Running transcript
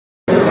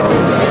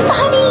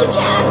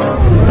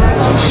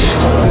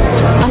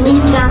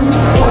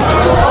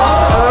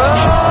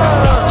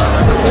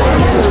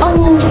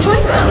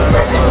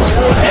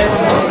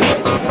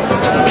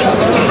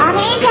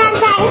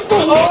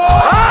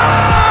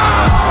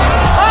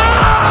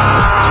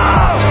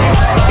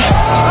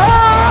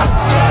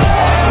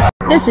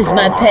This is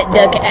my pet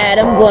duck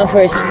Adam going for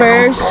his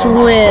first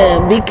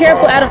swim. Be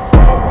careful, Adam.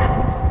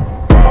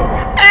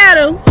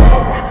 Adam!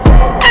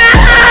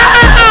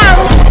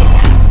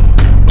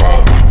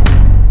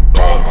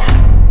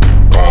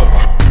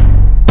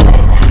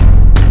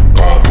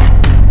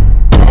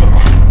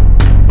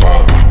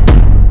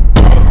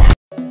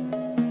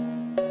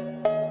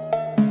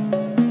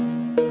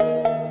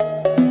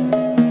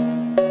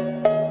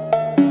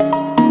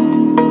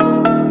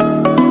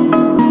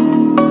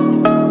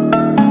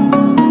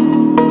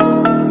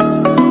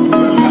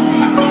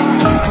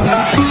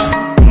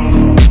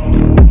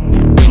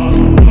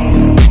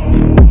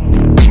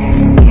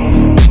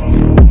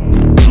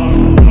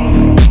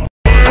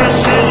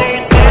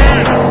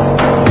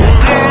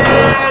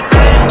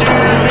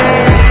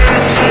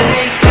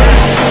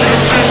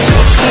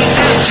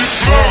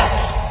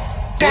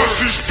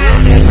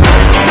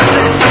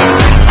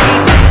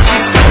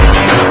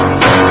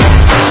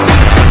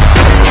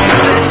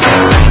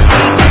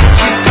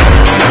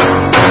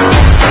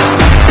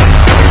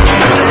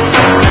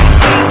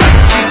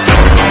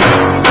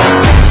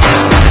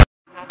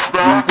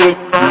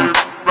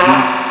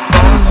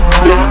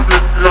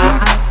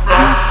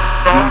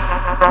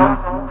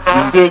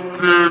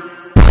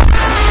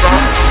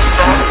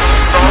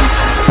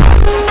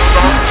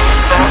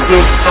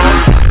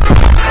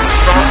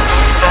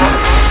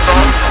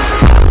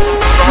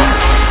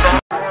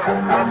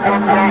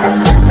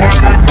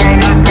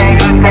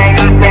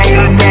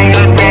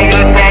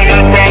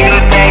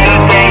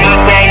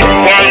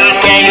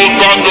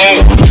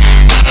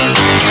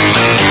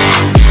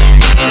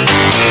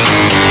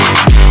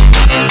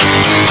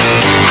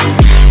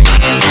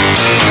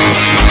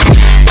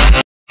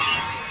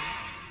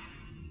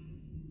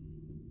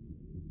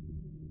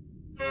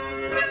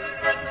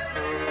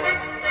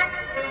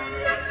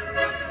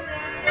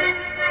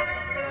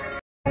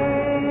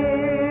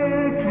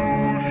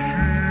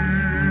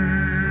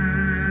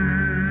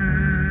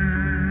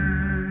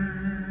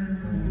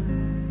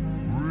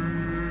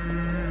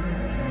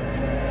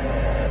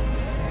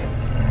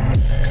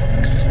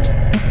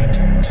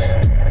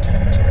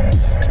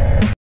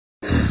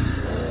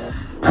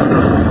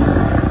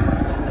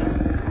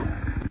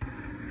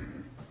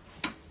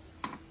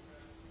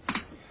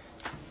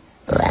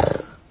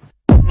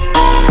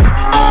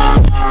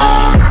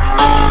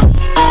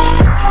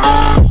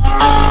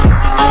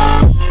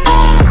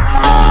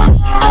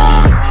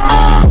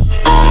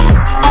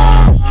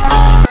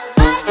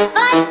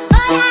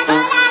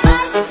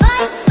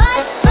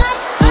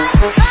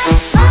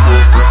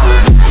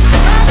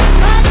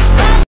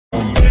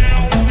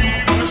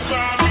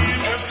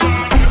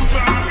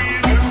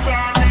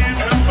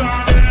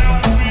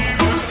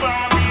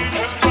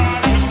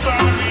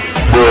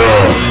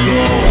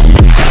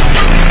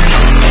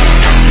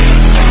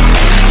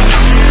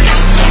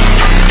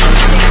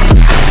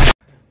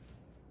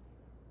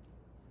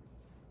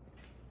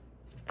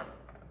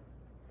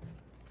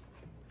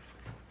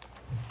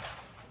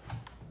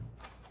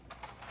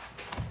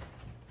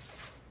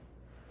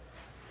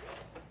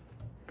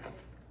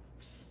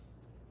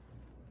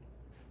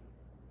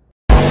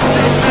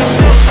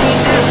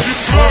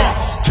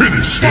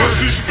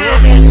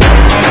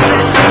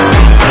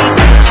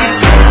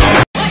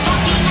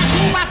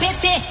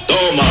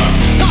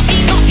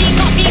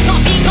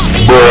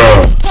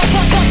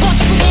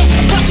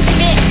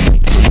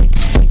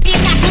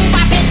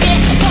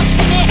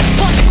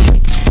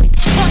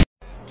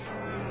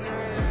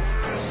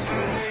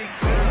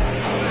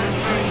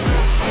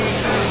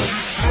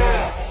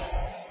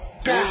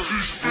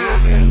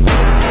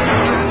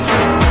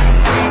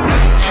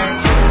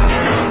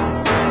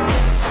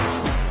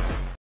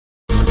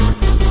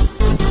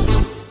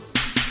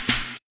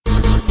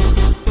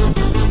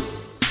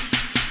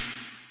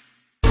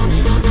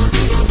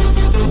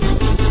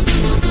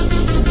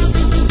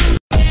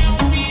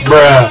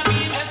 Bruh.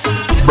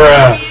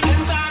 Bruh.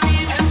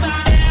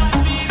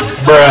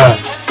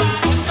 Bruh.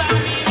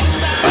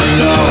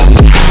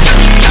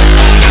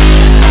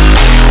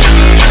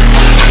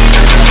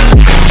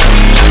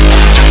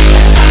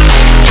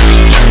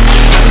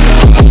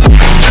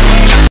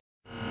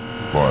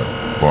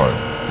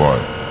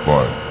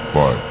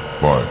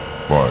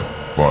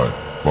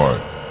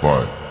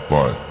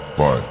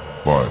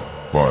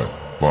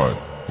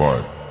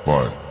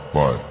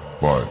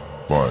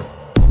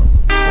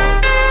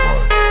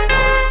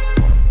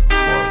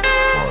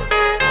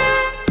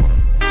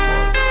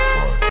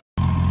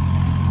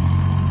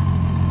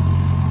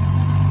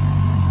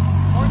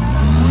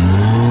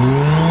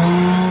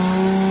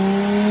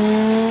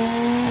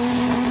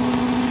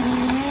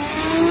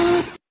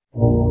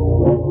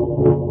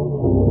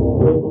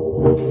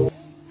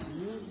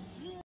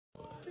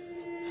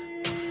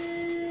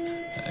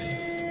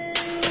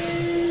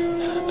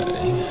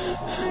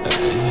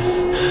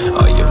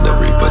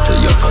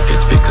 till your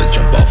pockets big, cause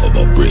jump off of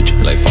a bridge,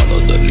 like follow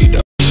the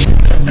leader.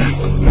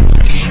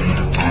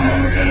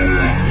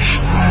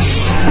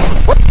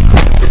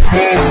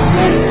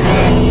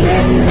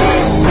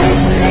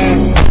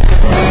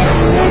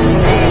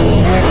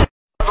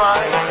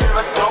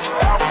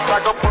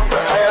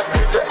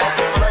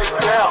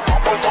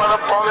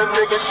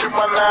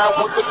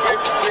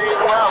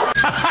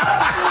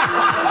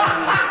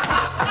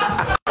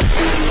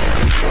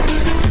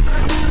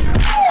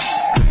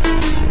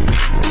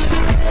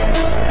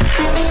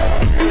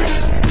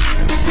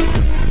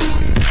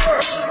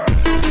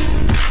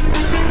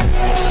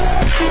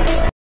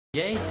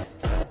 Yay.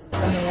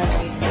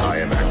 I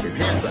am actually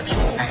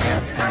pansexual. I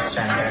am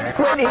transgender.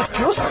 When it's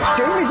just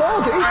Jamie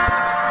Vardy.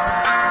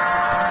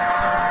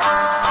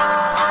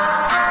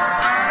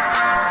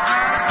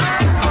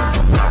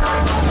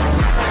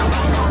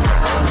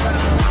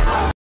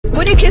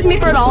 Would you kiss me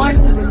for $1?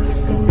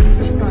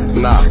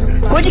 Nah.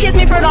 Would you kiss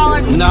me for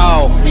 $1?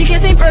 No. Would you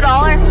kiss me for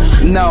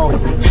 $1? No.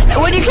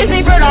 Would you kiss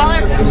me for $1?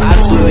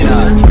 Absolutely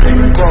not.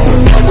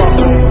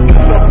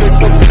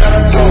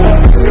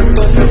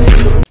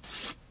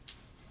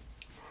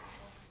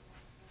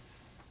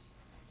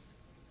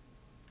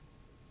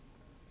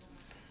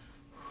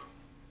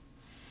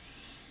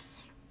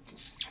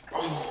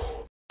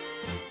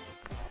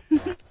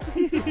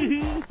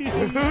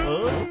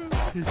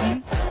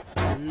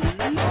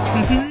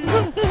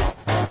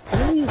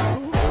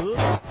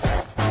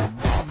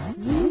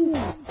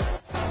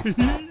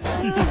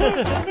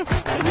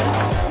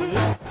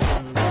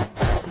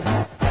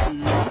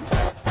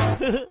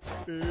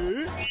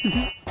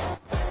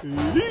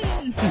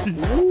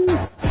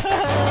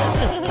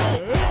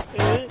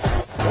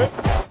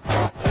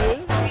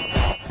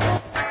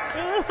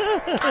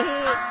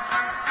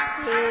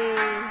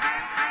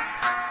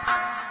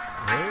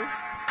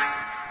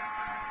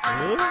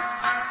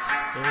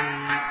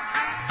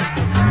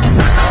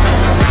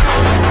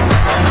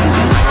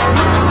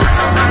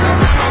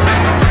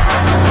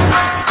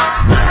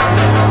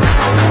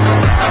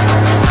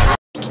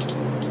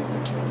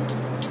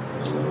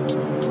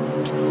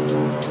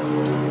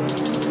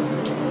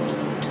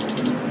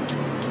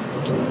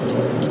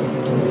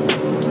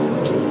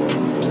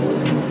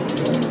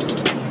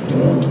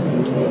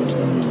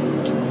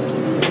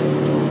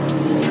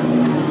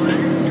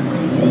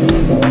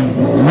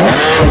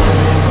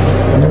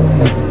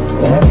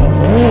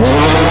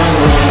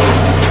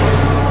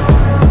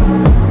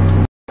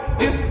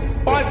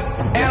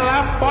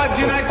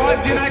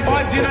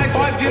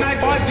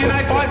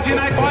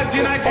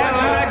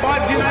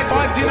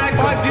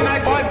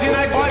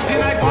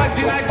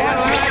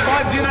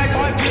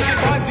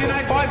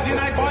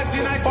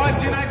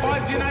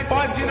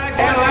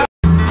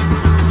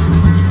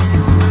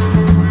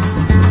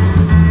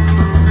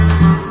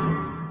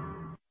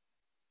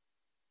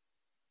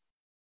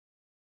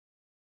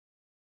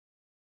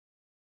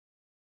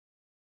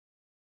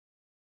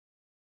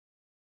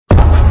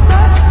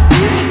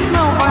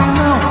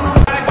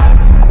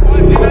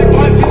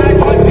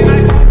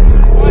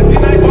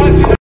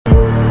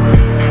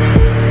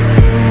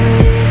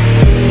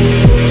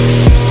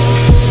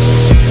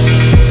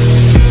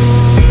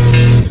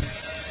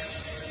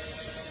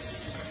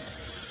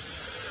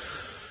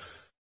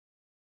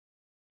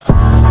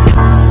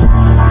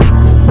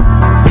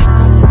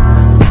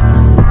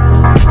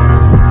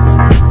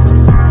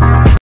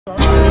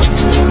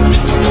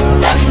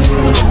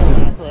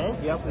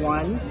 Yep,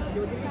 1.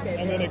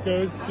 And then it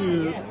goes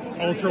to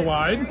ultra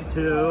wide.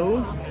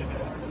 2.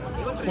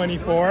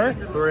 24.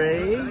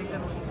 3.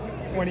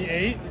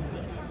 28.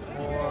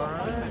 4.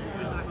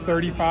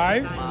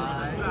 35.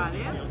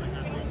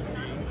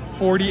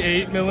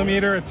 48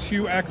 millimeter, a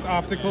 2x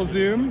optical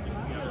zoom.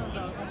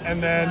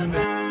 And then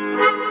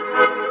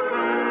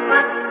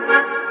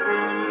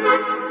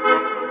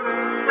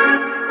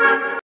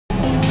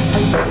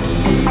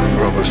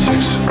Bravo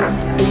 6.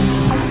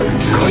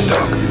 Going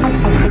dark.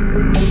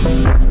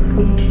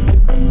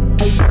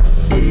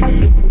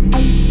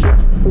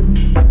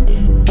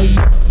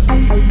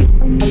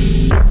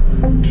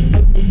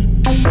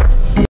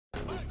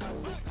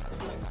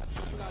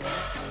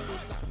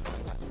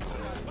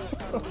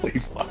 Holy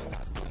fuck.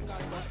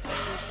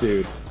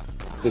 Dude,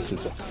 this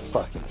is a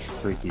fucking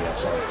freaky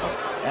ass article.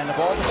 And the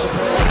ball to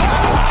supra.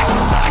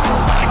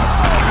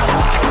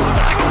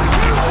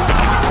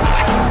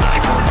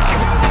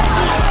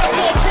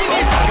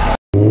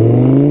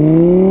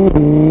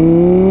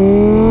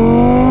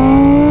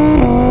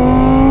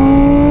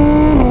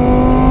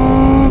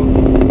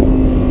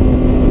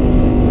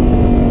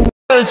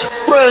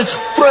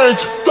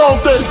 French,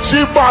 don't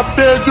deixe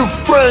bater de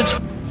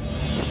frente.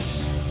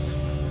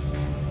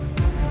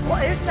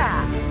 What is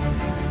that?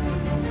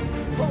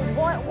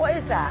 What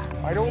is that?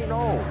 I don't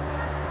know.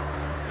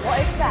 What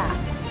is that?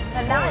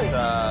 A knife? It's, a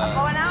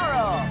bow and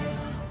arrow.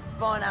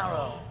 Bow and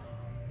arrow.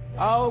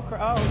 Oh, okay.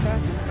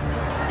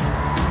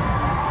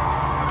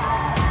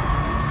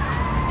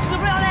 Should we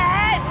put it on their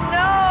head?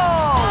 No!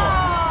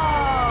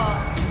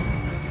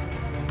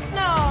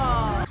 No!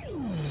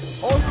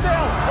 Hold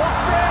still! Hold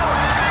still!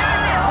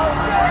 Hold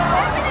still!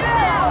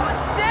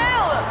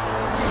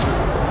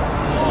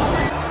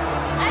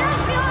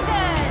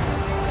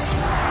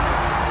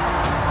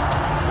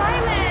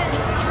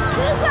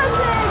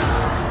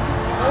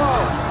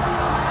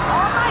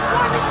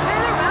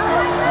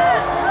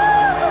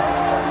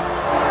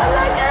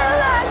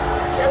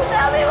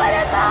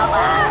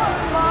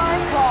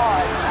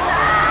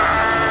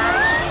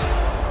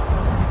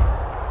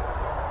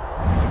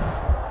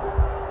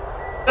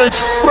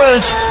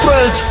 French,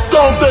 French,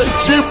 don't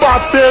te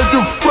bater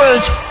de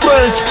French,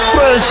 French,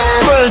 French,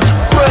 French,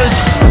 French,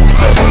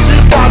 te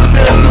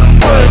bater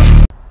de French.